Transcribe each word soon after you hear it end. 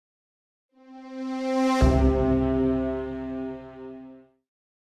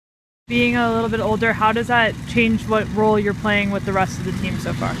Being a little bit older, how does that change what role you're playing with the rest of the team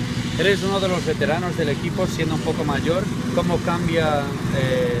so far? Eres uno de los veteranos del equipo, siendo un poco mayor. ¿Cómo cambia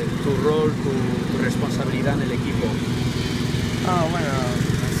tu rol, tu responsabilidad en el equipo? Bueno,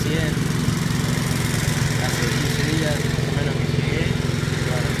 recién, hace 15 días más o menos que llegué.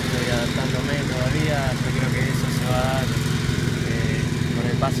 Bueno, estoy adaptándome todavía. Yo creo que eso se va a dar con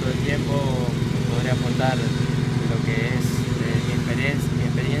el paso del tiempo. Podré aportar lo que es mi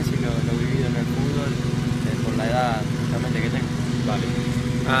experiencia y lo vivido en el fútbol por la edad justamente que tengo. Vale.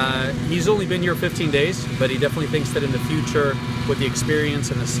 He's only been here 15 days, but he definitely thinks that in the future, with the experience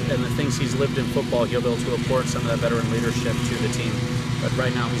and the things he's lived in football, he'll be able to import some of that veteran leadership to the team. But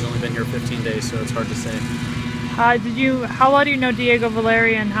right now, he's only been here 15 days, so it's hard to say. How well do you know Santiago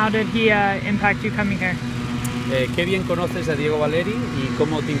Biglieri, and how did he impact you coming here? ¿Qué bien conoces a Diego Biglieri y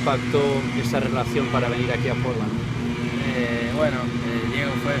cómo te impactó esa relación para venir aquí a Portland? Bueno,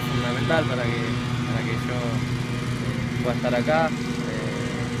 Diego fue fundamental para que yo pueda estar acá.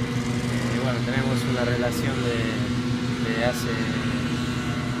 Bueno, tenemos una relación de hace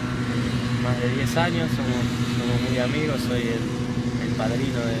más de 10 años, somos muy amigos, soy el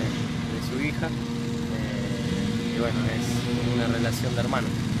padrino de su hija, y bueno, es una relación de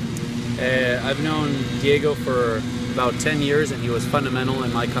hermanos. I've known Diego for about 10 years, and he was fundamental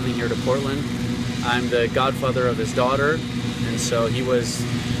in my coming here to Portland. I'm the godfather of his daughter, and so he was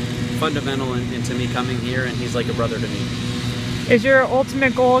fundamental into me coming here, and he's like a brother to me. Is your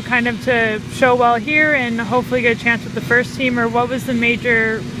ultimate goal kind of to show well here and hopefully get a chance with the first team, or what was the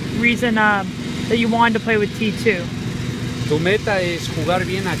major reason that you wanted to play with T2? ¿Tu meta es jugar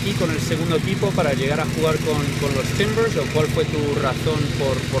bien aquí con el segundo equipo para llegar a jugar con los Timbers, o cuál fue tu razón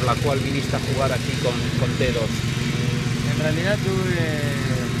por la cual viniste a jugar aquí con T2? En realidad tuve,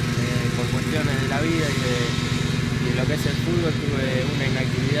 por cuestiones de la vida y de lo que es el fútbol, tuve una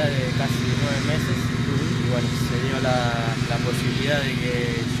inactividad de casi 9 meses. Y bueno, se dio la posibilidad de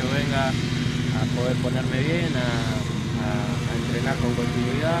que yo venga a poder ponerme bien, a entrenar con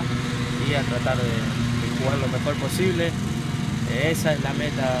continuidad y a tratar de jugar lo mejor posible. Esa es la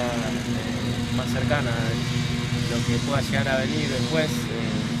meta más cercana. Lo que pueda llegar a venir después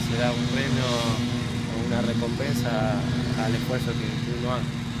será un premio o una recompensa al esfuerzo que uno haga.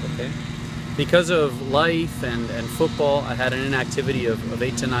 Okay. Because of life and football, I had an inactivity of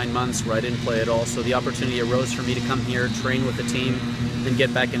 8 to 9 months where I didn't play at all. So the opportunity arose for me to come here, train with the team, then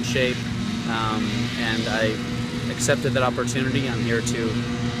get back in shape. And I accepted that opportunity. I'm here to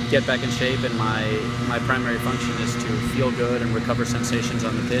get back in shape, and my primary function is to feel good and recover sensations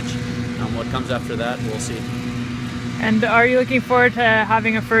on the pitch. What comes after that, we'll see. And are you looking forward to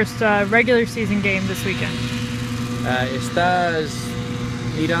having a first regular season game this weekend?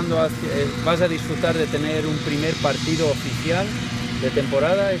 ¿Vas a disfrutar de tener un primer partido oficial de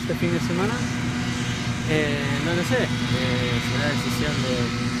temporada este fin de semana? No lo sé, será decisión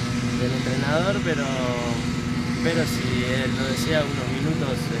del entrenador, pero si él lo desea unos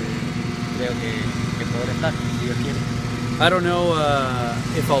minutos, creo que podré estar, si Dios quiere. I don't know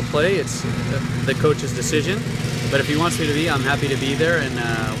if I'll play. It's the coach's decision, but if he wants me to be, I'm happy to be there, and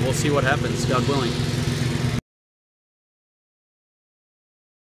we'll see what happens, God willing.